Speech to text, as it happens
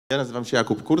Ja nazywam się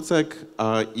Jakub Kurcek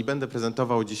i będę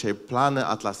prezentował dzisiaj plany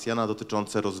Atlassiana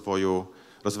dotyczące rozwoju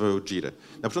Jiry.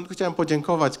 Na początku chciałem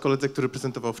podziękować koledze, który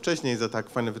prezentował wcześniej, za tak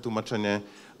fajne wytłumaczenie,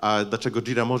 dlaczego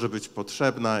Jira może być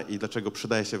potrzebna i dlaczego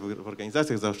przydaje się w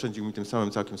organizacjach. Zaoszczędził mi tym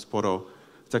samym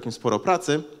całkiem sporo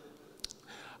pracy.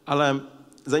 Ale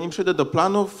zanim przejdę do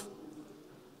planów,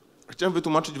 chciałem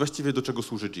wytłumaczyć właściwie, do czego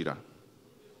służy Jira.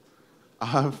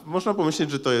 Można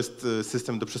pomyśleć, że to jest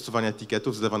system do przesuwania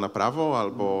etykietów z lewa na prawo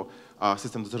albo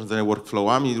system do zarządzania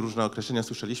workflowami, różne określenia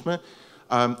słyszeliśmy.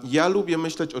 Ja lubię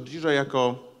myśleć o Jirze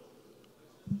jako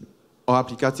o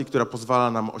aplikacji, która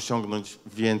pozwala nam osiągnąć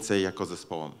więcej jako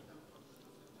zespołom.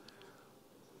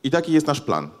 I taki jest nasz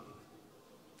plan.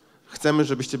 Chcemy,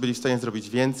 żebyście byli w stanie zrobić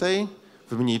więcej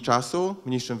w mniej czasu,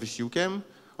 mniejszym wysiłkiem,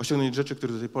 osiągnąć rzeczy,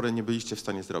 które do tej pory nie byliście w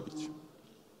stanie zrobić.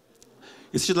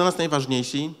 Jesteście dla nas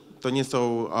najważniejsi.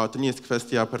 To nie jest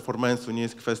kwestia performance'u,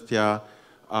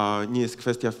 nie jest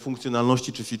kwestia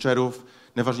funkcjonalności czy feature'ów.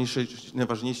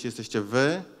 Najważniejsi jesteście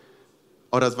wy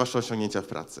oraz wasze osiągnięcia w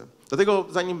pracy. Dlatego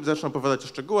zanim zacznę opowiadać o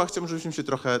szczegółach, chciałbym, żebyśmy się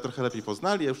trochę lepiej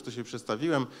poznali. Ja już to się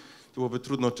przedstawiłem. Byłoby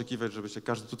trudno oczekiwać, żeby się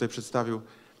każdy tutaj przedstawił.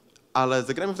 Ale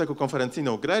zagramy w taką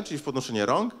konferencyjną grę, czyli w podnoszenie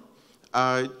rąk.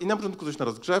 I na początku coś na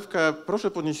rozgrzewkę.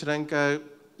 Proszę podnieść rękę,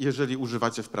 jeżeli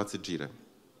używacie w pracy Jiry.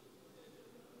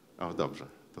 O, dobrze.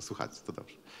 To słuchajcie, to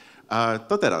dobrze.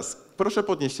 To teraz, proszę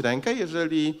podnieść rękę,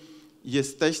 jeżeli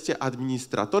jesteście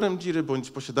administratorem Jiry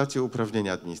bądź posiadacie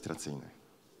uprawnienia administracyjne.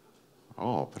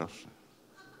 O, proszę.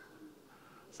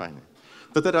 Fajnie.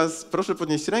 To teraz proszę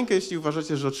podnieść rękę, jeśli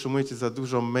uważacie, że otrzymujecie za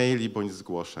dużo maili bądź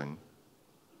zgłoszeń.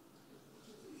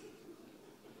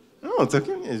 O,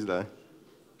 całkiem nieźle.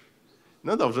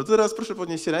 No dobrze, to teraz proszę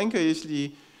podnieść rękę,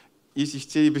 jeśli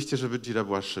chcielibyście, żeby Jira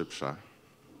była szybsza.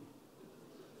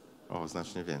 O,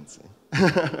 znacznie więcej.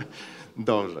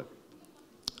 Dobrze.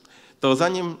 To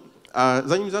zanim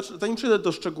przejdę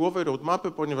do szczegółowej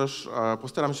roadmapy, ponieważ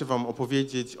postaram się wam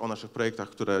opowiedzieć o naszych projektach,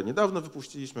 które niedawno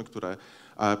wypuściliśmy, które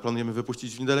planujemy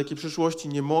wypuścić w niedalekiej przyszłości.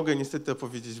 Nie mogę niestety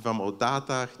opowiedzieć wam o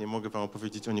datach, nie mogę wam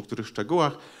opowiedzieć o niektórych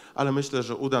szczegółach, ale myślę,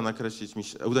 że uda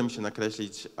mi się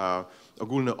nakreślić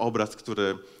ogólny obraz,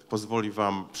 który pozwoli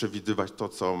wam przewidywać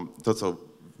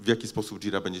w jaki sposób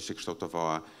Jira będzie się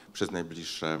kształtowała przez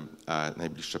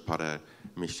najbliższe parę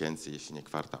miesięcy, jeśli nie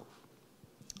kwartałów.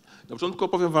 Na początku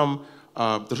opowiem wam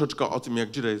troszeczkę o tym,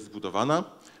 jak Jira jest zbudowana.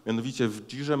 Mianowicie w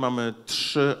Jirze mamy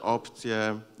 3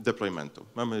 opcje deploymentu.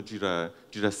 Mamy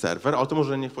Jira Server. O, to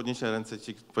może niech podniosą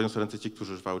ręce ci,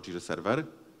 którzy używają Jira Server.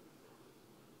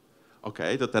 OK,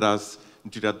 to teraz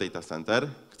Jira Data Center.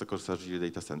 Kto korzysta z Jira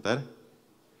Data Center?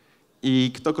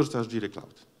 I kto korzysta z Jira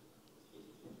Cloud?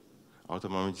 O, to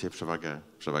mamy dzisiaj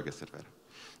przewagę serwera.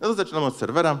 No to zaczynamy od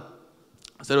serwera.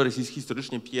 Serwer jest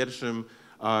historycznie pierwszym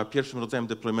rodzajem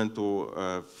deploymentu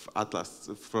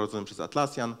wprowadzonym przez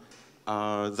Atlassian.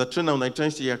 Zaczynał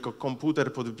najczęściej jako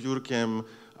komputer pod biurkiem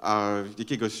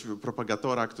jakiegoś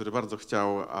propagatora, który bardzo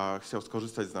chciał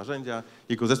skorzystać z narzędzia.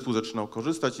 Jego zespół zaczynał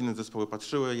korzystać, inne zespoły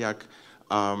patrzyły,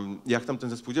 jak tamten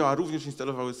zespół działa, również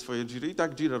instalowały swoje Jiry i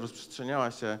tak Jira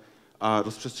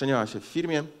rozprzestrzeniała się w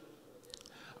firmie.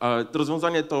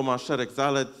 Rozwiązanie to ma szereg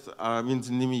zalet, a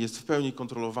między innymi jest w pełni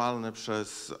kontrolowalne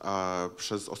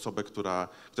przez osobę, która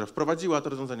wprowadziła to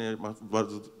rozwiązanie, ma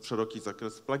bardzo szeroki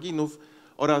zakres pluginów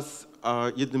oraz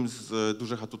jednym z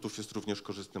dużych atutów jest również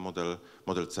korzystny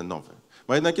model cenowy.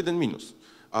 Ma jednak jeden minus,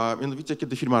 mianowicie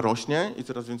kiedy firma rośnie i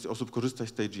coraz więcej osób korzysta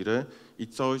z tej Jiry i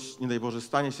coś, nie daj Boże,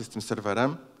 stanie się z tym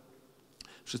serwerem,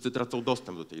 wszyscy tracą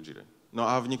dostęp do tej Jiry. No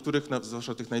a w niektórych,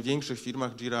 zwłaszcza tych największych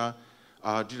firmach, Jira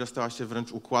stała się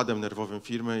wręcz układem nerwowym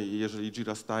firmy i jeżeli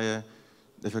Jira staje,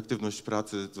 efektywność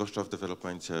pracy, zwłaszcza w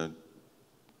developmencie,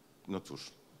 no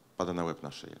cóż, pada na łeb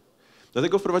na szyję.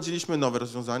 Dlatego wprowadziliśmy nowe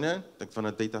rozwiązanie, tak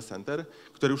zwane Data Center,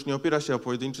 które już nie opiera się o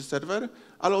pojedynczy serwer,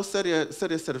 ale o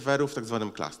serię serwerów w tak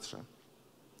zwanym klastrze.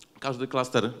 Każdy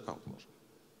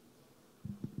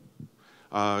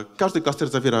klaster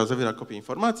zawiera kopię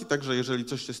informacji, także jeżeli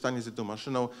coś się stanie z jedną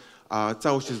maszyną, a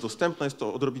całość jest dostępna,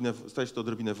 staje się to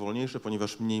odrobinę wolniejsze,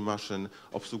 ponieważ mniej maszyn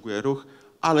obsługuje ruch,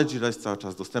 ale Jira jest cały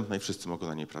czas dostępna i wszyscy mogą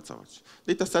na niej pracować.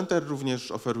 Data Center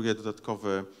również oferuje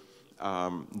dodatkowe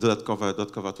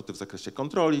atuty w zakresie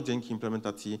kontroli dzięki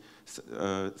implementacji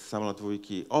samolot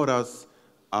dwójki oraz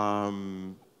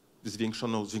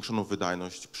zwiększoną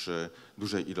wydajność przy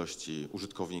dużej ilości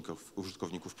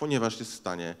użytkowników, ponieważ jest w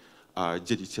stanie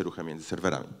dzielić się ruchem między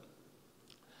serwerami.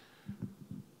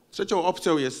 Trzecią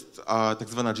opcją jest tak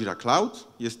zwana Jira Cloud.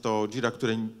 Jest to Jira,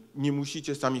 której nie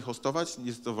musicie sami hostować.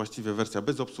 Jest to właściwie wersja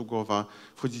bezobsługowa.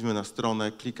 Wchodzimy na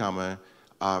stronę, klikamy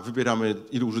wybieramy,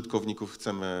 ilu użytkowników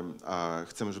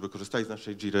chcemy, żeby korzystali z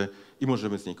naszej Jiry i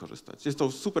możemy z niej korzystać. Jest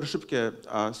to super szybkie,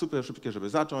 żeby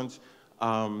zacząć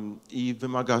i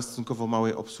wymaga stosunkowo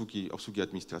małej obsługi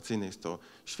administracyjnej. Jest to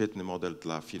świetny model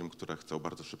dla firm, które chcą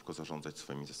bardzo szybko zarządzać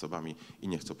swoimi zasobami i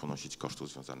nie chcą ponosić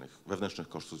wewnętrznych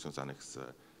kosztów związanych z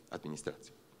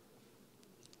administracją.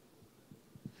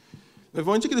 W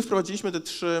momencie, kiedy wprowadziliśmy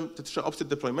te trzy opcje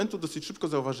deploymentu, dosyć szybko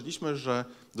zauważyliśmy, że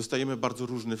dostajemy bardzo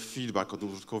różny feedback od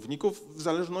użytkowników w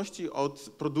zależności od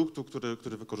produktu,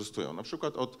 który wykorzystują. Na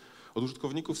przykład od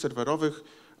użytkowników serwerowych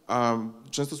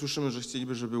często słyszymy, że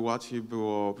chcieliby, żeby łatwiej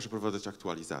było przeprowadzać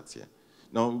aktualizacje.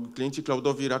 No, klienci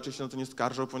cloudowi raczej się na to nie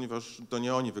skarżą, ponieważ to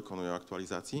nie oni wykonują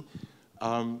aktualizacji.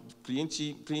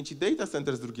 Klienci data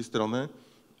center z drugiej strony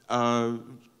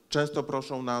często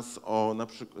proszą nas o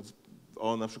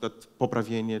na przykład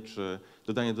poprawienie czy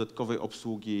dodanie dodatkowej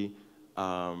obsługi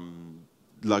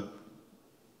dla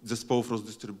zespołów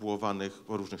rozdystrybuowanych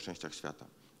po różnych częściach świata.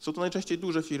 Są to najczęściej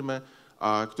duże firmy,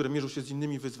 które mierzą się z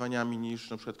innymi wyzwaniami niż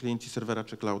na przykład klienci serwera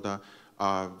czy clouda,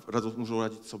 muszą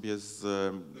radzić sobie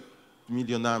z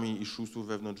milionami ishusów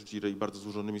wewnątrz Jiry i bardzo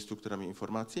złożonymi strukturami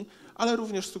informacji, ale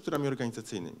również strukturami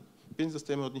organizacyjnymi, więc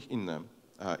dostajemy od nich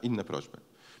inne prośby.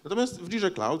 Natomiast w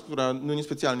Jirze Cloud, która no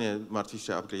niespecjalnie martwi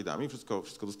się upgrade'ami, wszystko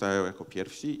dostają jako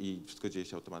pierwsi i wszystko dzieje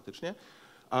się automatycznie,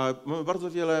 mamy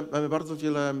bardzo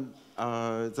wiele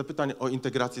zapytań o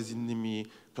integrację z innymi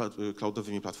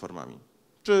cloudowymi platformami.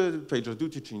 Czy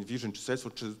PagerDuty, czy InVision, czy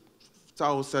Salesforce, czy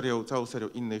całą serią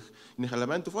innych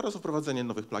elementów oraz wprowadzenie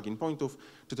nowych plugin pointów,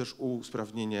 czy też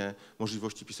usprawnienie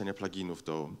możliwości pisania pluginów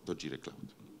do Jiry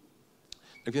Cloud.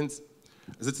 Tak więc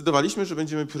zdecydowaliśmy, że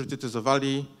będziemy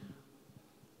priorytetyzowali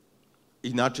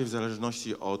inaczej w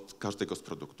zależności od każdego z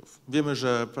produktów. Wiemy,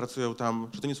 że pracują tam,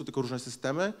 że to nie są tylko różne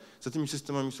systemy, za tymi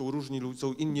systemami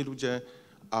są inni ludzie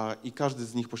i każdy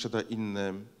z nich posiada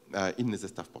inny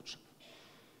zestaw potrzeb.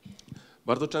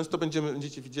 Bardzo często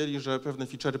będziecie widzieli, że pewne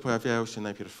feature'y pojawiają się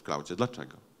najpierw w cloudzie.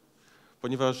 Dlaczego?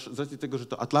 Ponieważ z racji tego, że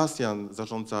to Atlassian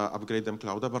zarządza upgrade'em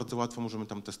clouda, bardzo łatwo możemy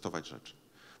tam testować rzeczy.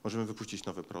 Możemy wypuścić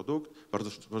nowy produkt,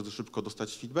 bardzo szybko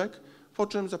dostać feedback, po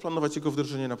czym zaplanować jego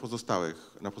wdrożenie na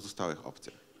pozostałych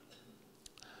opcjach.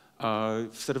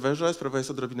 W serwerze sprawa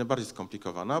jest odrobinę bardziej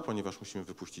skomplikowana, ponieważ musimy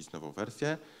wypuścić nową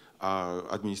wersję, a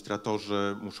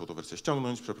administratorzy muszą tę wersję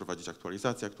ściągnąć, przeprowadzić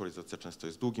aktualizację. Aktualizacja często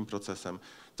jest długim procesem.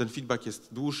 Ten feedback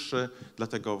jest dłuższy,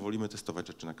 dlatego wolimy testować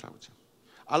rzeczy na cloudzie.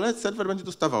 Ale serwer będzie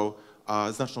dostawał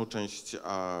znaczną część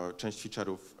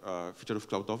feature'ów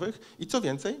cloudowych i co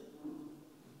więcej,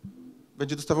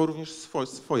 będzie dostawał również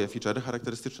swoje feature'y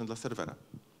charakterystyczne dla serwera,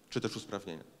 czy też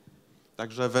usprawnienia.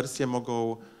 Także wersje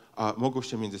mogą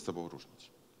się między sobą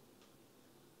różnić.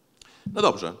 No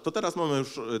dobrze, to teraz mamy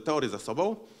już teorię za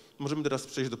sobą. Możemy teraz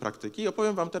przejść do praktyki i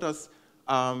opowiem wam teraz,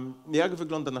 jak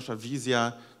wygląda nasza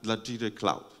wizja dla Jiry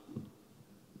Cloud.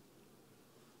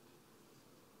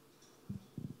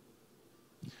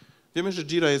 Wiemy, że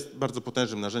Jira jest bardzo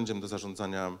potężnym narzędziem do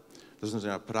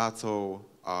zarządzania pracą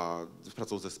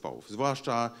zespołów,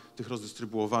 zwłaszcza tych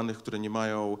rozdystrybuowanych, które nie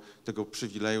mają tego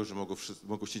przywileju, że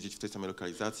mogą siedzieć w tej samej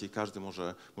lokalizacji i każdy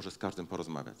może z każdym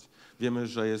porozmawiać. Wiemy,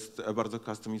 że jest bardzo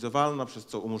customizowalna, przez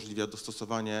co umożliwia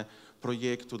dostosowanie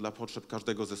projektu dla potrzeb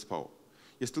każdego zespołu.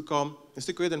 Jest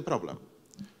tylko jeden problem.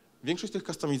 Większość tych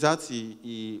kustomizacji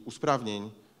i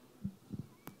usprawnień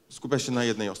skupia się na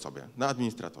jednej osobie, na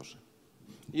administratorze.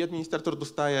 I administrator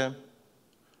dostaje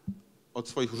od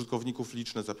swoich użytkowników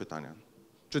liczne zapytania.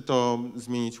 Czy to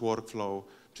zmienić workflow,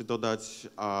 czy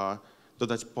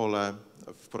dodać pole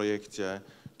w projekcie,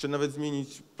 czy nawet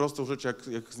zmienić prostą rzecz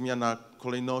jak zmiana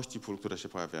kolejności pól, które się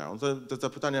pojawiają. Te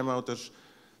zapytania mają też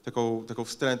taką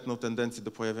wstrętną tendencję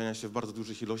do pojawiania się w bardzo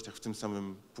dużych ilościach w tym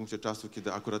samym punkcie czasu,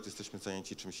 kiedy akurat jesteśmy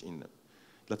zajęci czymś innym.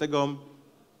 Dlatego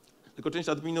tylko część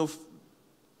adminów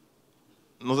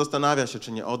zastanawia się,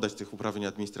 czy nie oddać tych uprawnień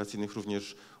administracyjnych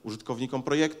również użytkownikom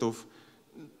projektów,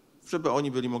 żeby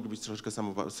oni mogli być troszeczkę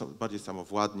bardziej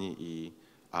samowładni i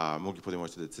mogli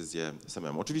podejmować te decyzje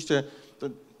samemu. Oczywiście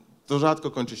to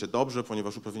rzadko kończy się dobrze,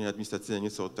 ponieważ uprawnienia administracyjne nie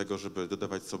są od tego, żeby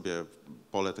dodawać sobie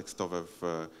pole tekstowe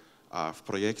w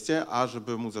projekcie, a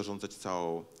żeby móc zarządzać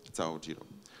całą Jirą.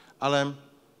 Ale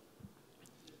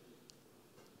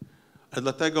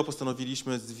dlatego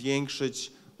postanowiliśmy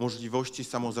zwiększyć możliwości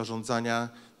samozarządzania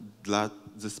dla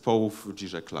zespołów w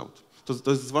Jirze Cloud.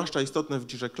 To jest zwłaszcza istotne w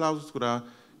Jirze Cloud, która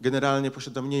generalnie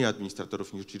posiada mniej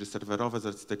administratorów niż Jiry serwerowe, z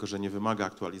racji tego, że nie wymaga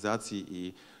aktualizacji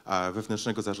i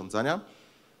wewnętrznego zarządzania.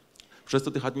 Przez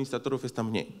to tych administratorów jest tam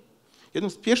mniej. Jedną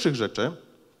z pierwszych rzeczy,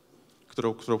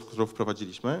 którą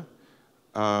wprowadziliśmy,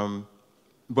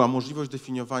 była możliwość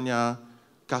definiowania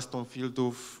custom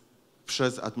fieldów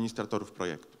przez administratorów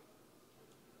projektu.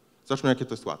 Zobaczmy, jakie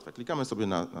to jest łatwe. Klikamy sobie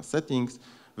na Settings,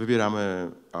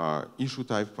 wybieramy Issue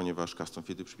Type, ponieważ custom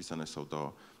fieldy przypisane są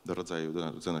do rodzaju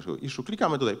naszego issue.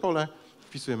 Klikamy tutaj pole,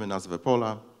 wpisujemy nazwę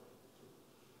pola,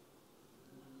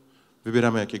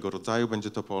 wybieramy, jakiego rodzaju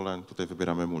będzie to pole, tutaj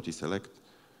wybieramy Multi-Select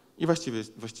i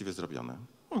właściwie zrobione.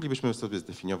 Moglibyśmy sobie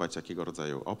zdefiniować, jakiego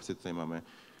rodzaju opcje tutaj mamy.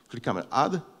 Klikamy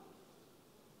Add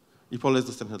i pole jest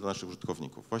dostępne dla naszych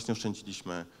użytkowników. Właśnie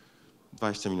oszczędziliśmy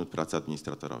 20 minut pracy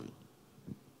administratorowi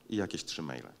i jakieś 3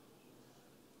 maile.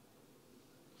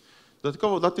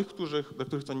 Dodatkowo dla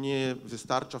których to nie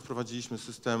wystarcza, wprowadziliśmy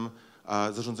system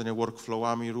zarządzania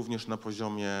workflowami również na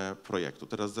poziomie projektu.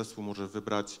 Teraz zespół może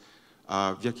wybrać,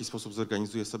 w jaki sposób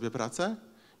zorganizuje sobie pracę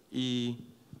i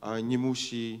nie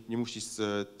musi z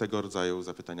tego rodzaju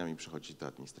zapytaniami przychodzić do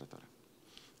administratora.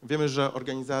 Wiemy, że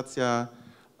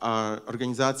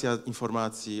organizacja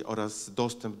informacji oraz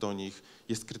dostęp do nich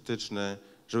jest krytyczny,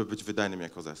 żeby być wydajnym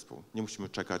jako zespół. Nie musimy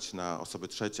czekać na osoby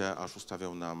trzecie, aż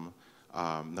ustawią nam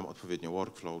odpowiednio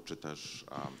workflow czy też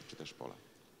pole.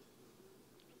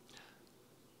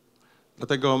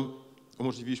 Dlatego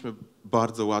umożliwiliśmy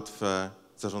bardzo łatwe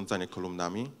zarządzanie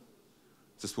kolumnami.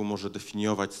 Zespół może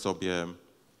definiować sobie,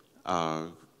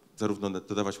 zarówno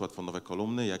dodawać łatwo nowe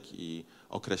kolumny, jak i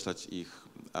określać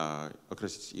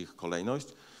ich kolejność.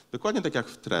 Dokładnie tak jak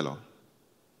w Trello.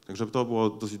 Tak, żeby to było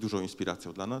dosyć dużą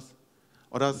inspiracją dla nas.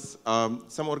 Oraz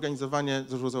samo organizowanie,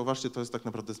 zauważcie, to jest tak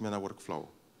naprawdę zmiana workflow.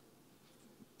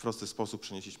 W prosty sposób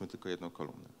przenieśliśmy tylko jedną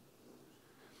kolumnę.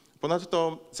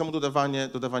 Ponadto samo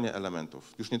dodawanie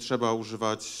elementów. Już nie trzeba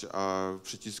używać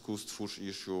przycisku stwórz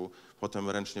issue, potem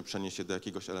ręcznie przenieść się do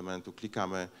jakiegoś elementu,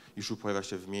 klikamy, issue pojawia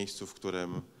się w miejscu, w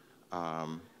którym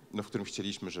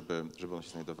chcieliśmy, żeby ono się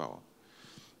znajdowało.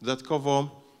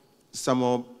 Dodatkowo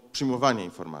samo przyjmowanie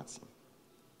informacji.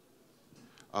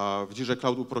 W Jirze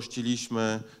Cloud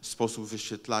uprościliśmy sposób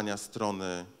wyświetlania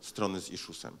strony z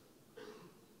issuesem.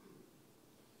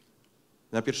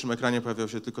 Na pierwszym ekranie pojawiają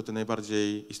się tylko te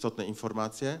najbardziej istotne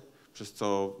informacje, przez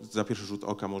co za pierwszy rzut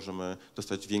oka możemy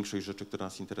dostać większość rzeczy, która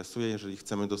nas interesuje. Jeżeli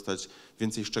chcemy dostać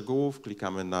więcej szczegółów,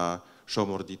 klikamy na Show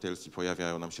More Details i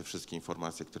pojawiają nam się wszystkie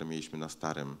informacje, które mieliśmy na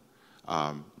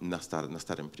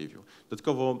starym preview.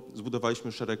 Dodatkowo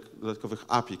zbudowaliśmy szereg dodatkowych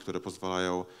API, które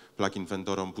pozwalają plugin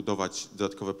vendorom budować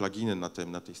dodatkowe pluginy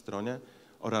na tej stronie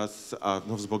oraz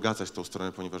wzbogacać tą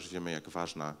stronę, ponieważ wiemy, jak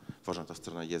ważna ta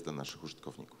strona jest dla naszych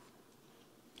użytkowników.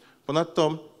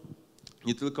 Ponadto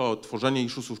nie tylko tworzenie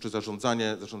issuesów czy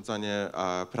zarządzanie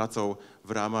pracą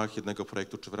w ramach jednego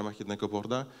projektu czy w ramach jednego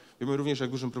boarda. Wiemy również, jak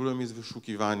dużym problemem jest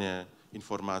wyszukiwanie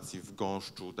informacji w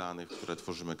gąszczu danych, które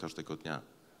tworzymy każdego dnia.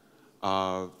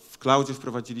 W cloudzie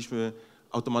wprowadziliśmy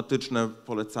automatyczne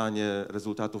polecanie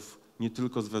rezultatów nie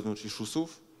tylko z wewnątrz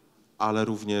issuesów, ale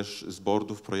również z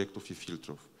boardów, projektów i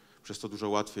filtrów. Przez to dużo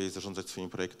łatwiej jest zarządzać swoimi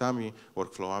projektami,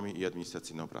 workflowami i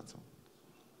administracyjną pracą.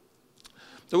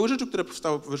 To były rzeczy, które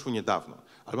wyszły niedawno,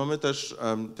 ale mamy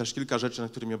też kilka rzeczy,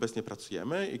 nad którymi obecnie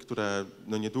pracujemy i które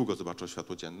niedługo zobaczą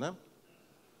światło dzienne,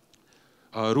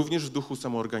 również w duchu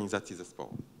samoorganizacji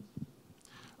zespołu.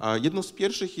 Jedną z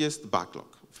pierwszych jest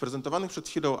backlog. W prezentowanych przed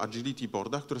chwilą agility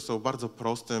boardach, które są bardzo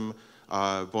prostym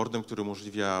boardem, który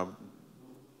umożliwia,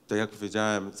 tak jak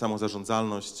powiedziałem,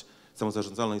 samozarządzalność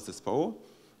zespołu,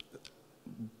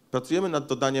 pracujemy nad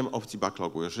dodaniem opcji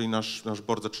backlogu. Jeżeli nasz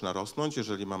board zaczyna rosnąć,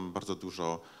 jeżeli mamy bardzo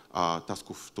dużo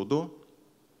tasków w to-do,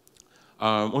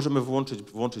 możemy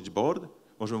włączyć board,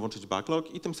 możemy włączyć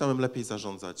backlog i tym samym lepiej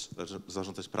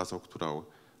zarządzać pracą, którą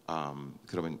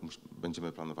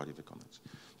będziemy planowali wykonać.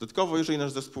 Dodatkowo, jeżeli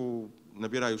nasz zespół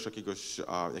nabiera już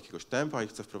jakiegoś tempa i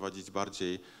chce wprowadzić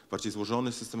bardziej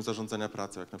złożony system zarządzania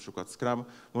pracą, jak na przykład Scrum,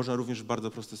 można również w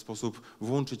bardzo prosty sposób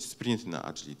włączyć sprint na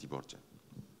agility boardzie.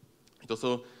 I to,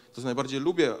 co najbardziej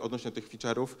lubię odnośnie tych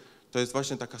feature'ów, to jest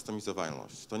właśnie ta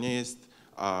customizowalność. To nie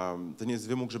jest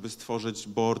wymóg, żeby stworzyć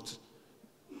board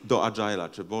do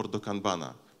Agile'a czy board do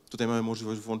Kanbana. Tutaj mamy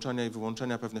możliwość włączania i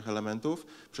wyłączenia pewnych elementów,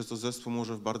 przez co zespół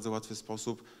może w bardzo łatwy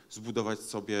sposób zbudować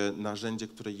sobie narzędzie,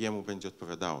 które jemu będzie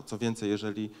odpowiadało. Co więcej,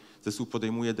 jeżeli zespół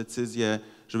podejmuje decyzję,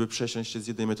 żeby przesiąść się z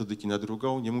jednej metodyki na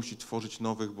drugą, nie musi tworzyć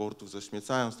nowych boardów,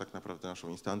 zaśmiecając tak naprawdę naszą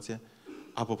instancję,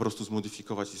 a po prostu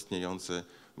zmodyfikować istniejący,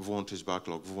 włączyć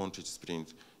backlog, włączyć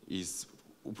sprint i z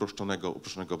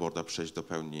uproszczonego boarda przejść do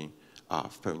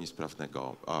w pełni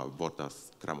sprawnego boarda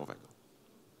scrumowego.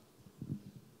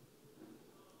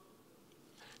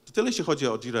 To tyle, jeśli chodzi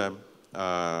o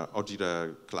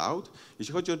Jirę Cloud.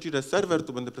 Jeśli chodzi o Jirę Server,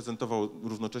 to będę prezentował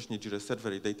równocześnie Jirę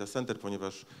Server i Data Center,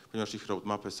 ponieważ ich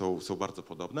roadmapy są bardzo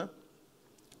podobne.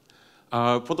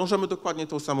 Podążamy dokładnie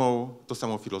tą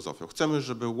samą filozofią. Chcemy,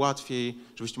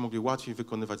 żebyście mogli łatwiej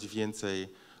wykonywać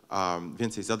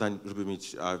więcej zadań, żeby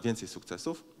mieć więcej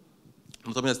sukcesów.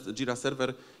 Natomiast Jira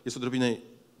Server jest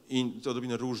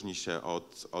odrobinę różni się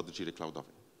od Jiry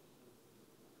cloudowej.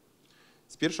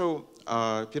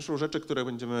 Pierwszą rzeczą, którą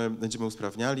będziemy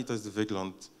usprawniali, to jest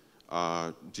wygląd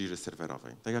Jiry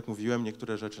serwerowej. Tak jak mówiłem,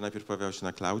 niektóre rzeczy najpierw pojawiają się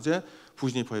na cloudzie,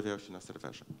 później pojawiają się na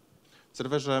serwerze. W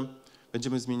serwerze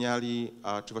będziemy zmieniali,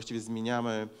 czy właściwie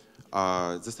zmieniamy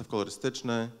zestaw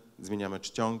kolorystyczny, zmieniamy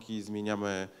czcionki,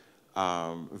 zmieniamy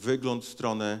wygląd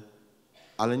strony,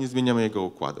 ale nie zmieniamy jego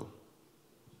układu.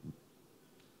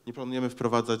 Nie planujemy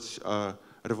wprowadzać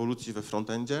rewolucji we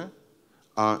frontendzie,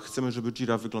 a chcemy, żeby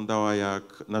Jira wyglądała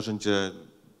jak narzędzie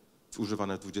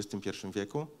używane w XXI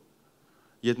wieku.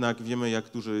 Jednak wiemy, jak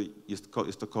duży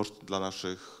jest to koszt dla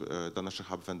naszych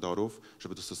hub vendorów,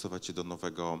 żeby dostosować się do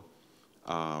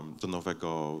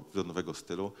nowego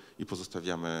stylu i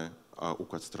pozostawiamy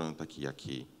układ strony taki,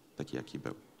 jaki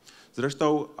był.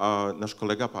 Zresztą nasz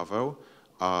kolega Paweł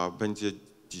będzie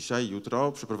dzisiaj,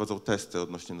 jutro przeprowadzał testy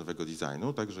odnośnie nowego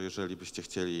designu, także jeżeli byście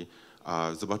chcieli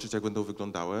zobaczyć, jak będą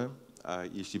wyglądały,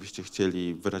 jeśli byście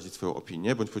chcieli wyrazić swoją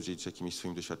opinię bądź podzielić się jakimiś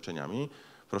swoimi doświadczeniami,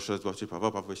 proszę złapcie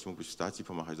Pawła. Paweł, jeśli mógłbyś wstać i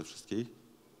pomachać do wszystkich.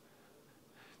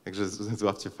 Także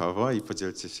złapcie Pawła i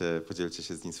podzielcie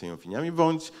się z nim swoimi opiniami,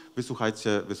 bądź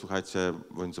wysłuchajcie,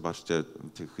 bądź zobaczcie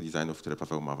tych designów, które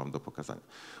Paweł ma wam do pokazania.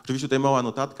 Oczywiście tutaj mała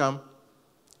notatka.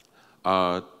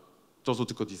 To są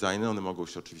tylko designy, one mogą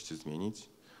się oczywiście zmienić.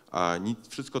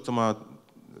 Wszystko, co ma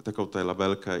taką tutaj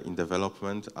labelkę in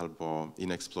development albo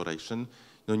in exploration,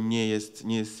 no nie jest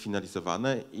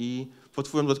sfinalizowane i pod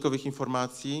wpływem dodatkowych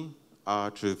informacji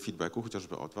czy feedbacku,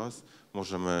 chociażby od was,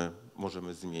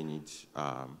 możemy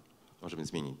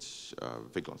zmienić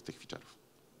wygląd tych feature'ów.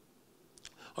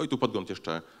 O i tu podgląd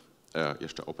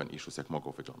jeszcze open issues, jak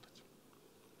mogą wyglądać.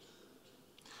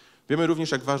 Wiemy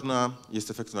również, jak ważna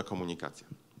jest efektywna komunikacja.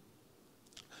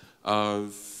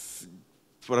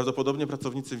 Prawdopodobnie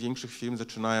pracownicy większych firm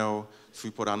zaczynają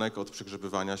swój poranek od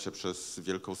przegrzebywania się przez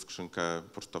wielką skrzynkę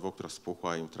pocztową, która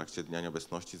spuchła im w trakcie dnia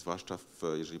nieobecności, zwłaszcza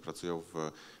jeżeli pracują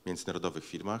w międzynarodowych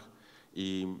firmach.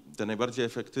 I te najbardziej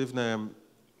efektywne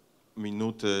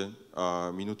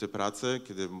minuty pracy,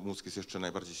 kiedy mózg jest jeszcze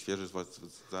najbardziej świeży,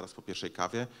 zaraz po pierwszej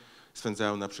kawie,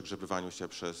 spędzają na przegrzebywaniu się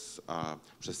przez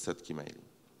setki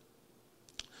maili.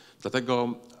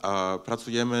 Dlatego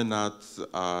pracujemy nad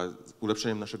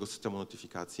ulepszeniem naszego systemu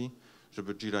notyfikacji,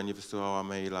 żeby Jira nie wysyłała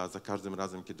maila za każdym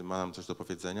razem, kiedy ma nam coś do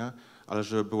powiedzenia, ale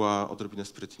żeby była odrobinę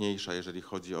sprytniejsza, jeżeli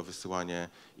chodzi o wysyłanie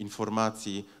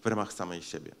informacji w ramach samej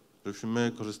siebie. Żebyśmy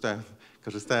my,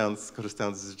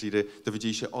 korzystając z Jiry,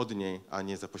 dowiedzieli się od niej, a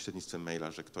nie za pośrednictwem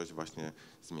maila, że ktoś właśnie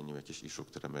zmienił jakieś issue,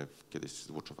 które my kiedyś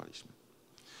zwatchowaliśmy.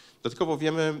 Dodatkowo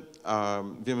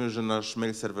wiemy, że nasz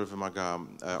mail server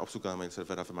obsługa na mail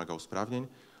serwera wymaga usprawnień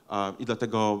i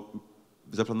dlatego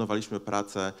zaplanowaliśmy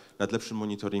pracę nad lepszym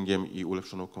monitoringiem i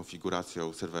ulepszoną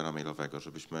konfiguracją serwera mailowego,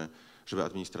 żeby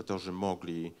administratorzy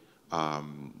mogli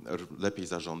lepiej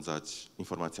zarządzać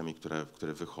informacjami,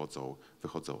 które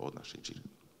wychodzą od naszej Jiry.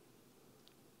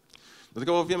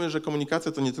 Dlatego wiemy, że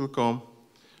komunikacja to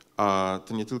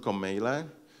nie tylko maile,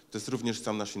 to jest również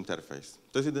sam nasz interfejs.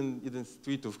 To jest jeden z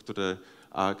tweetów, który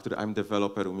I'm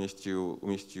Developer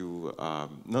umieścił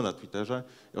na Twitterze.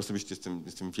 Ja osobiście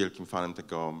jestem wielkim fanem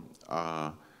tego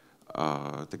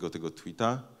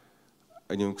tweeta.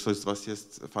 Nie wiem, ktoś z was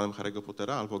jest fanem Harry'ego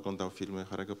Pottera albo oglądał filmy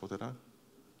Harry'ego Pottera?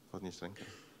 Podnieś rękę.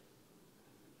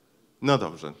 No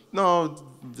dobrze. No,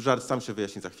 żart sam się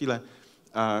wyjaśni za chwilę.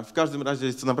 W każdym razie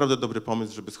jest to naprawdę dobry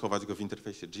pomysł, żeby schować go w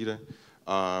interfejsie Jiry,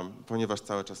 ponieważ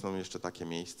cały czas mamy jeszcze takie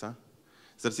miejsca.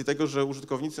 Z racji tego, że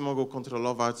użytkownicy mogą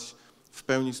kontrolować w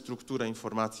pełni strukturę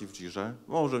informacji w Jirze,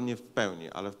 może nie w pełni,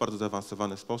 ale w bardzo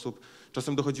zaawansowany sposób,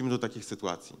 czasem dochodzimy do takich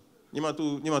sytuacji.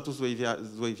 Nie ma tu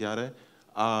złej wiary,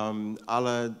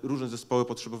 ale różne zespoły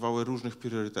potrzebowały różnych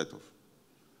priorytetów,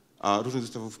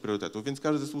 więc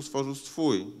każdy zespół stworzył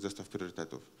swój zestaw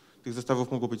priorytetów. Tych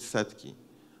zestawów mogło być setki.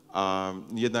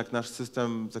 Jednak nasz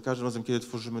system za każdym razem, kiedy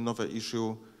tworzymy nowe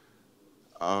issue,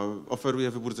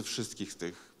 oferuje wybór ze wszystkich z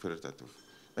tych priorytetów.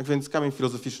 Tak więc kamień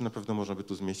filozoficzny na pewno można by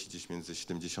tu zmieścić gdzieś między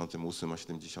 78 a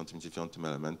 79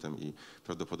 elementem i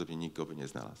prawdopodobnie nikt go by nie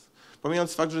znalazł.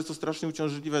 Pomijając fakt, że jest to strasznie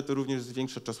uciążliwe, to również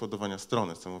zwiększa czas ładowania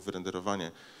strony. Samo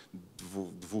wyrenderowanie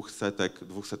dwóch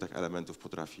setek elementów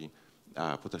potrafi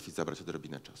zabrać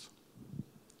odrobinę czasu.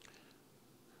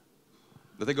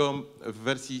 Dlatego w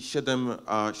wersji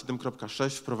 7.6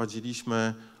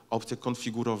 wprowadziliśmy opcję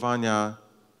konfigurowania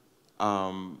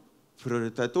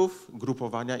priorytetów,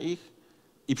 grupowania ich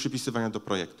i przypisywania do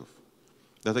projektów.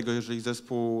 Dlatego jeżeli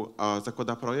zespół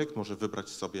zakłada projekt, może wybrać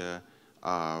sobie,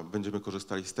 będziemy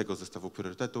korzystali z tego zestawu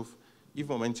priorytetów i w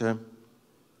momencie,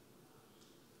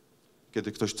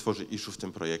 kiedy ktoś tworzy issue w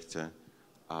tym projekcie,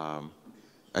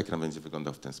 ekran będzie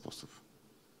wyglądał w ten sposób.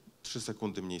 3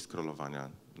 sekundy mniej scrollowania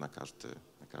na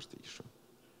każdy issue.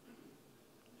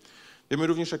 Wiemy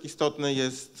również, jak istotny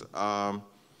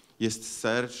jest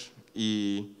search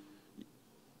i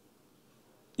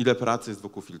ile pracy jest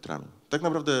wokół filtrami. Tak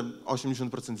naprawdę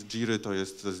 80% Jiry to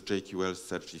jest JQL,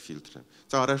 search i filtry.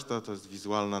 Cała reszta to jest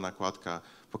wizualna nakładka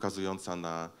pokazująca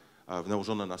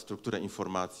nałożona na strukturę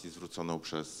informacji zwróconą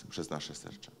przez nasze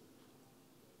searche.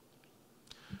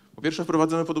 Po pierwsze,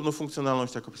 wprowadzamy podobną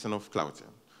funkcjonalność, jak opisaną w cloudzie.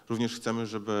 Również chcemy,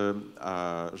 żeby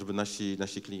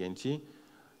nasi klienci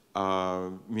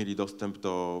mieli dostęp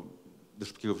do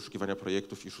szybkiego wyszukiwania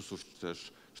projektów, ishusów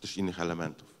czy też innych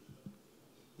elementów.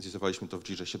 Zrealizowaliśmy to w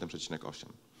Jirze 7.8.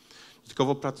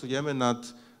 Dodatkowo pracujemy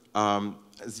nad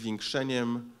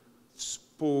zwiększeniem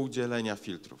współdzielenia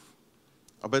filtrów.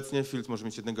 Obecnie filtr może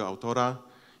mieć jednego autora.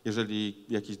 Jeżeli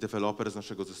jakiś deweloper z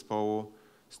naszego zespołu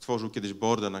stworzył kiedyś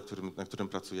boarda, na którym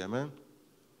pracujemy,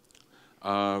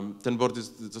 ten board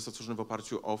został stworzony w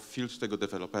oparciu o filtr tego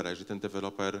dewelopera.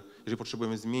 Jeżeli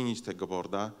potrzebujemy zmienić tego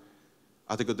boarda,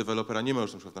 a tego dewelopera nie ma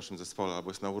już na przykład w naszym zespole albo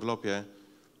jest na urlopie,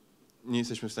 nie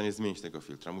jesteśmy w stanie zmienić tego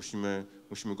filtra.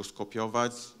 Musimy go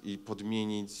skopiować i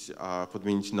podmienić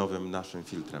nowym naszym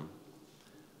filtrem.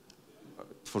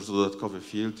 Tworzy to dodatkowy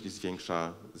filtr i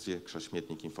zwiększa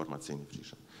śmietnik informacyjny w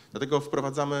Jirze. Dlatego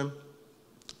wprowadzamy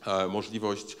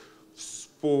możliwość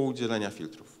współdzielenia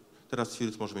filtrów. Teraz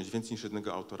filtr może mieć więcej niż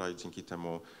jednego autora i dzięki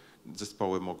temu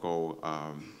zespoły mogą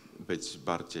być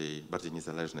bardziej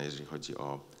niezależne, jeżeli chodzi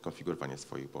o konfigurowanie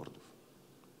swoich boardów.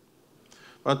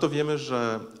 Ponadto wiemy,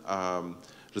 że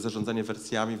zarządzanie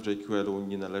wersjami w JQL-u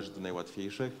nie należy do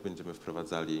najłatwiejszych. Będziemy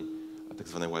wprowadzali tak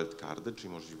zwane wildcardy, czyli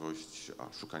możliwość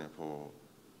szukania po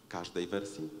każdej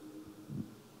wersji.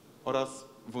 Oraz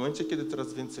w momencie, kiedy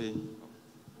coraz więcej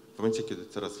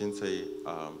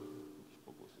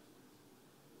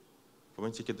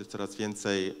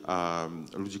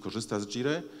ludzi korzysta z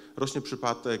Jiry, rośnie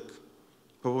przypadek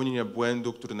popełnienia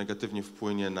błędu, który negatywnie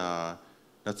wpłynie na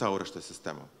całą resztę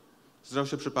systemu. Zdarzają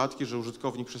się przypadki, że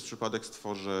użytkownik przez przypadek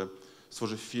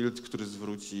stworzy filtr, który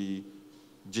zwróci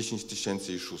 10 000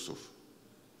 ishusów.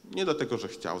 Nie dlatego, że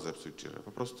chciał zepsuć Jirę,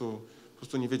 po prostu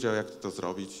nie wiedział, jak to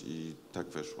zrobić i tak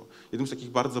wyszło. Jednym z takich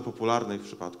bardzo popularnych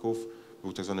przypadków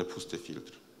był tak zwany pusty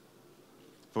filtr.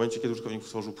 W momencie, kiedy użytkownik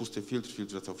stworzył pusty filtr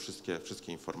zwracał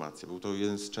wszystkie informacje. Był to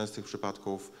jeden z częstych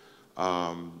przypadków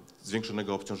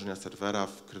zwiększonego obciążenia serwera,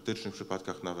 w krytycznych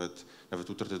przypadkach nawet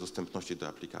utraty dostępności do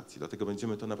aplikacji. Dlatego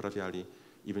będziemy to naprawiali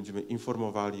i będziemy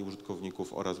informowali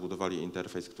użytkowników oraz budowali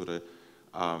interfejs,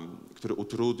 który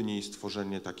utrudni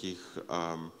stworzenie takich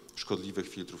szkodliwych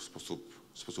filtrów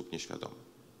w sposób nieświadomy.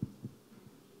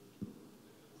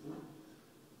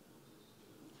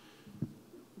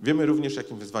 Wiemy również,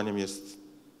 jakim wyzwaniem jest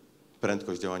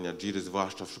prędkość działania Jiry,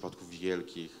 zwłaszcza w przypadku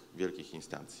wielkich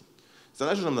instancji.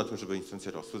 Zależy nam na tym, żeby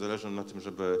instancje rosły, zależy nam na tym,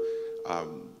 żeby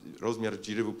rozmiar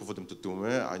Jiry był powodem do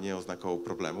dumy, a nie oznaką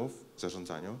problemów w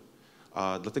zarządzaniu.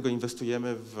 Dlatego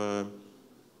inwestujemy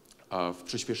w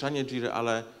przyspieszanie Jiry,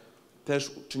 ale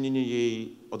też czynienie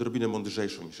jej odrobinę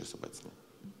mądrzejszą niż jest obecnie.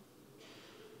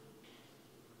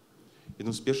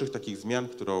 Jedną z pierwszych takich zmian,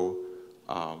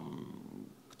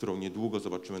 którą niedługo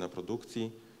zobaczymy na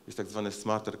produkcji, jest tak zwany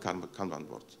Smarter Kanban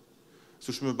Board.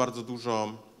 Słyszymy bardzo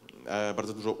dużo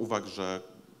uwag, że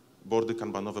boardy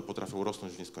kanbanowe potrafią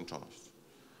rosnąć w nieskończoność.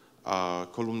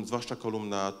 Zwłaszcza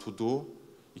kolumna to do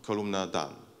i kolumna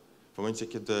done. W momencie,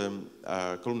 kiedy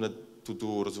kolumnę to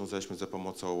do rozwiązaliśmy za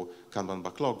pomocą kanban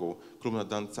backlogu, kolumna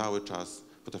done cały czas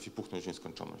potrafi puchnąć w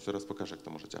nieskończoność. Zaraz pokażę, jak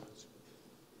to może działać.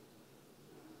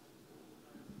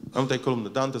 Mam tutaj kolumnę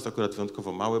done, to jest akurat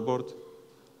wyjątkowo mały board.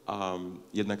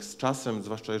 Jednak z czasem,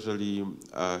 zwłaszcza jeżeli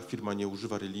firma nie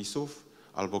używa release'ów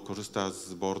albo korzysta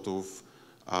z boardów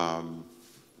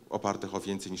opartych o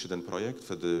więcej niż jeden projekt,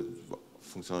 wtedy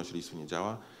funkcjonalność release'u nie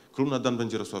działa, kolumna done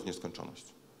będzie rosła w nieskończoność.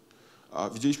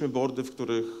 Widzieliśmy boardy, w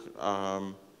których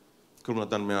kolumna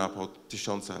done miała po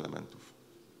 1000 elementów.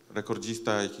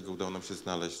 Rekordzista, jakiego udało nam się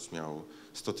znaleźć, miał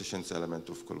 100 000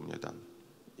 elementów w kolumnie done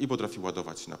i potrafi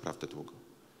ładować naprawdę długo.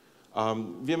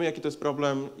 Wiemy, jaki to jest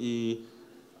problem i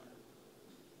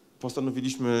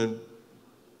postanowiliśmy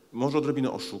może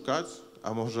odrobinę oszukać,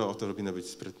 a może odrobinę być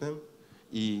sprytnym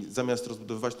i zamiast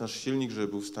rozbudowywać nasz silnik, żeby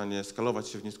był w stanie skalować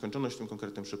się w nieskończoność w tym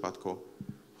konkretnym przypadku,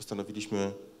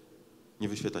 postanowiliśmy nie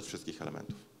wyświetlać wszystkich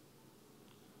elementów.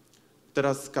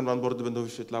 Teraz Kanban boardy będą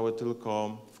wyświetlały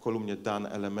tylko w kolumnie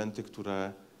done elementy,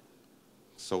 które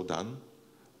są done,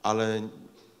 ale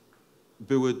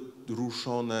były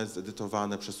ruszone,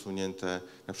 zedytowane, przesunięte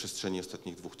na przestrzeni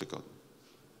ostatnich 2 tygodni.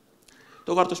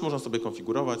 Tą wartość można sobie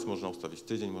konfigurować, można ustawić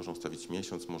tydzień, można ustawić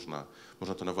miesiąc, można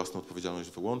to na własną odpowiedzialność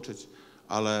wyłączyć,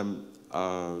 ale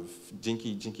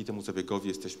dzięki temu zabiegowi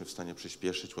jesteśmy w stanie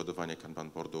przyspieszyć ładowanie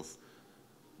kanban boardów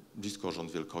blisko o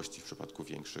rząd wielkości w przypadku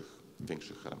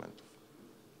większych elementów.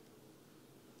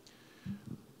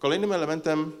 Kolejnym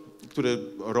elementem, który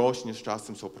rośnie z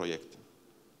czasem, są projekty.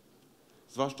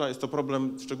 Zwłaszcza jest to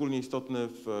problem szczególnie istotny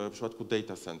w przypadku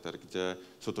data center, gdzie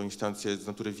są to instancje z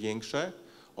natury większe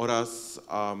oraz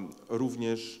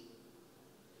również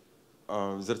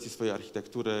z racji swojej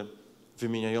architektury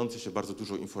wymieniające się bardzo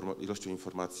dużą ilością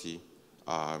informacji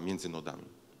między nodami.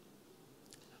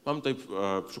 Mam tutaj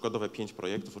przykładowe 5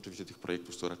 projektów, oczywiście tych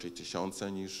projektów są raczej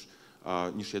tysiące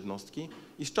niż jednostki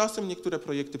i z czasem niektóre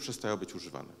projekty przestają być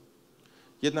używane.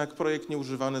 Jednak projekt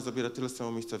nieużywany zabiera tyle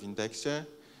samo miejsca w indeksie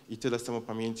i tyle samo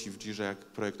pamięci w Jirze, jak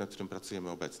projekt, nad którym pracujemy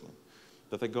obecnie.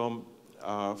 Dlatego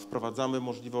wprowadzamy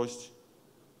możliwość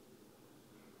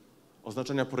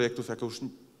oznaczenia projektów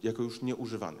jako już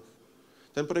nieużywanych.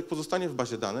 Ten projekt pozostanie w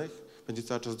bazie danych, będzie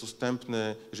cały czas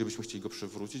dostępny, jeżeli byśmy chcieli go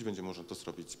przywrócić, będzie można to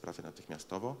zrobić prawie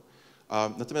natychmiastowo.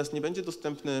 Natomiast nie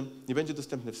będzie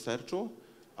dostępny w searchu,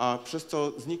 a przez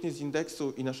co zniknie z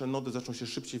indeksu i nasze nody zaczną się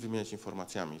szybciej wymieniać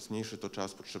informacjami. Zmniejszy to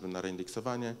czas potrzebny na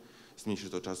reindeksowanie, zmniejszy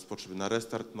to czas potrzebny na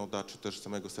restart noda czy też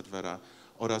samego serwera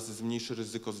oraz zmniejszy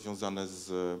ryzyko związane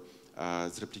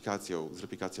z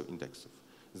replikacją indeksów,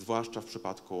 zwłaszcza w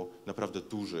przypadku naprawdę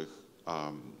dużych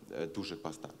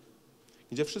baz danych,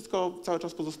 gdzie wszystko cały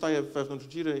czas pozostaje wewnątrz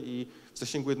Jiry i w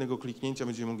zasięgu jednego kliknięcia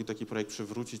będziemy mogli taki projekt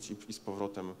przywrócić i z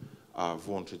powrotem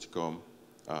włączyć go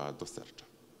do searcha.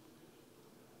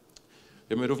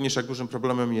 Wiemy również, jak dużym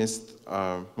problemem jest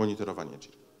monitorowanie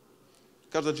Jiry.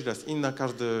 Każda Jira jest inna,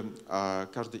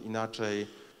 każdy inaczej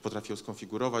potrafi ją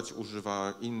skonfigurować,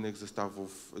 używa innych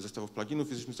zestawów pluginów.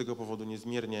 Jesteśmy z tego powodu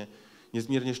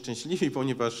niezmiernie szczęśliwi,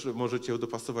 ponieważ możecie ją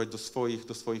dopasować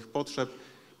do swoich potrzeb,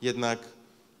 jednak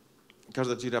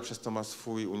każda Jira przez to ma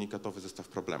swój unikatowy zestaw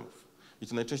problemów. I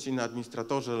to najczęściej na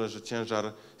administratorze leży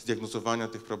ciężar zdiagnozowania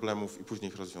tych problemów i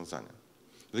później ich rozwiązania.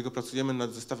 Dlatego pracujemy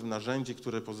nad zestawem narzędzi,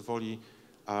 które pozwoli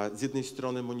z jednej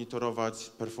strony monitorować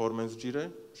performance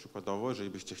Jiry, przykładowo, jeżeli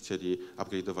byście chcieli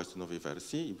upgrade'ować do nowej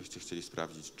wersji i byście chcieli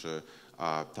sprawdzić, czy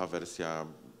ta wersja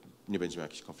nie będzie miała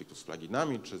jakichś konfliktów z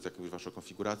pluginami, czy z jakąś waszą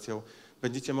konfiguracją,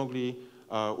 będziecie mogli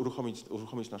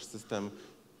uruchomić nasz system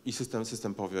i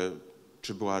system powie,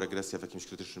 czy była regresja w jakimś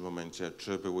krytycznym momencie,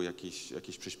 czy było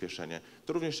jakieś przyspieszenie.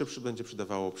 To również się będzie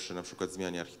przydawało przy na przykład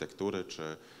zmianie architektury,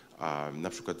 czy na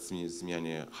przykład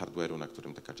zmianie hardware'u, na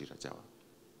którym taka Jira działa.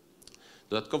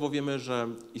 Dodatkowo wiemy, że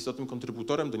istotnym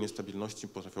kontrybutorem do niestabilności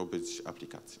potrafią być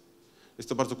aplikacje. Jest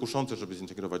to bardzo kuszące, żeby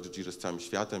zintegrować Jirę z całym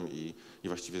światem i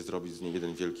właściwie zrobić z niej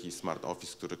jeden wielki smart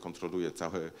office, który kontroluje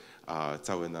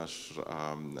cały nasz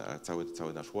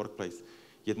workplace.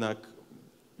 Jednak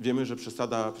wiemy, że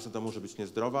przesada może być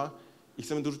niezdrowa i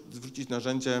chcemy zwrócić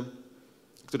narzędzie,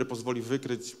 które pozwoli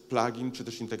wykryć plugin czy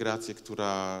też integrację,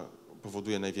 która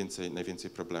powoduje najwięcej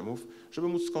problemów, żeby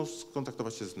móc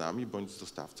skontaktować się z nami bądź z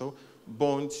dostawcą,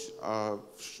 bądź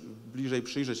bliżej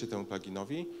przyjrzeć się temu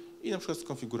pluginowi i na przykład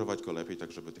skonfigurować go lepiej,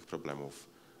 tak żeby tych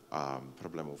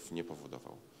problemów nie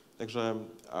powodował. Także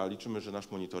liczymy, że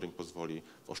nasz monitoring pozwoli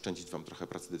oszczędzić wam trochę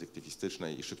pracy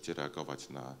detektywistycznej i szybciej reagować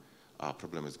na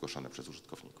problemy zgłaszane przez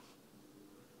użytkowników.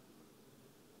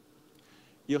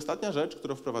 I ostatnia rzecz,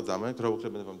 którą wprowadzamy, o której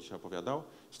będę wam dzisiaj opowiadał,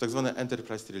 to tak zwane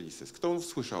Enterprise Releases. Kto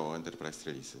słyszał o Enterprise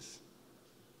Releases?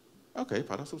 Okej,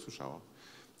 parę osób słyszało.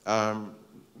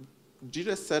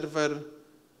 Jira Server,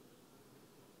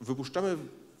 wypuszczamy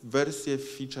wersję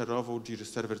feature'ową Jira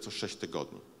Server co 6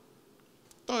 tygodni.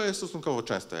 To jest stosunkowo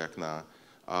często jak na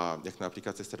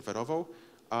aplikację serwerową.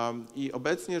 I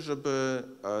obecnie, żeby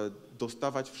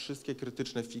dostawać wszystkie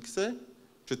krytyczne fixy,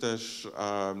 czy też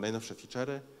najnowsze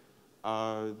feature'y,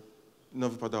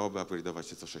 wypadałoby upgrade'ować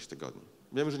się co 6 tygodni.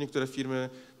 Wiemy, że niektóre firmy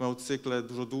mają cykle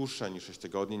dużo dłuższe niż 6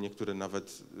 tygodni, niektóre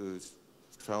nawet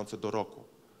trwające do roku.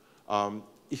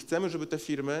 I chcemy, żeby te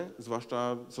firmy,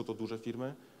 zwłaszcza są to duże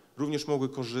firmy, również mogły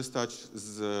korzystać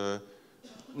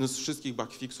z wszystkich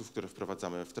bugfixów, które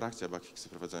wprowadzamy w trakcie, a bugfixy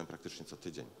wprowadzamy praktycznie co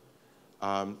tydzień.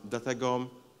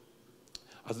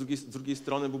 Z drugiej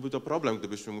strony byłby to problem,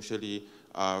 gdybyśmy musieli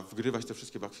wgrywać te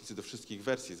wszystkie bugfixy do wszystkich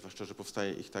wersji, zwłaszcza, że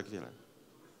powstaje ich tak wiele.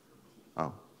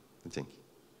 Dzięki.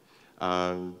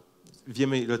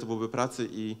 Wiemy, ile to byłoby pracy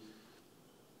i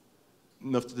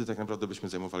wtedy tak naprawdę byśmy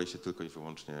zajmowali się tylko i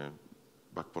wyłącznie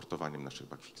backportowaniem naszych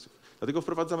bugfixów. Dlatego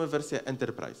wprowadzamy wersję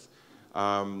Enterprise.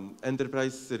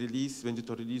 Enterprise Release, będzie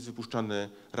to release wypuszczany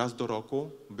raz do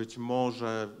roku, być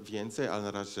może więcej, ale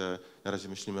na razie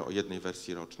myślimy o jednej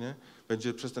wersji rocznie.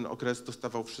 Będzie przez ten okres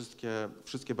dostawał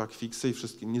wszystkie bugfixy i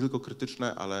wszystkie, nie tylko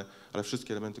krytyczne, ale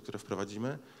wszystkie elementy, które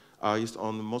wprowadzimy. A jest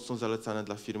on mocno zalecany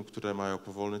dla firm, które mają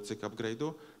powolny cykl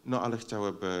upgrade'u, no ale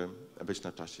chciałyby być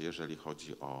na czasie, jeżeli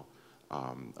chodzi o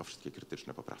wszystkie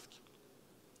krytyczne poprawki.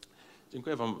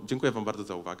 Dziękuję wam bardzo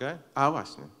za uwagę. A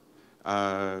właśnie,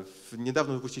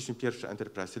 niedawno wypuściliśmy pierwszy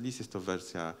Enterprise Release, jest to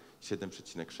wersja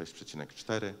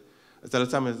 7.6.4.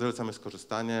 Zalecamy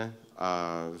skorzystanie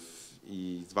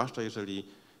i zwłaszcza jeżeli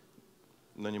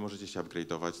nie możecie się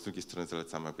upgrade'ować, z drugiej strony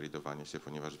zalecamy upgrade'owanie się,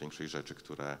 ponieważ większość rzeczy,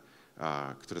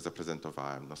 które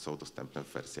zaprezentowałem, są dostępne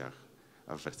w wersjach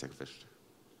wyższych.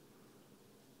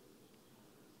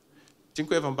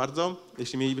 Dziękuję wam bardzo.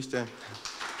 Jeśli mielibyście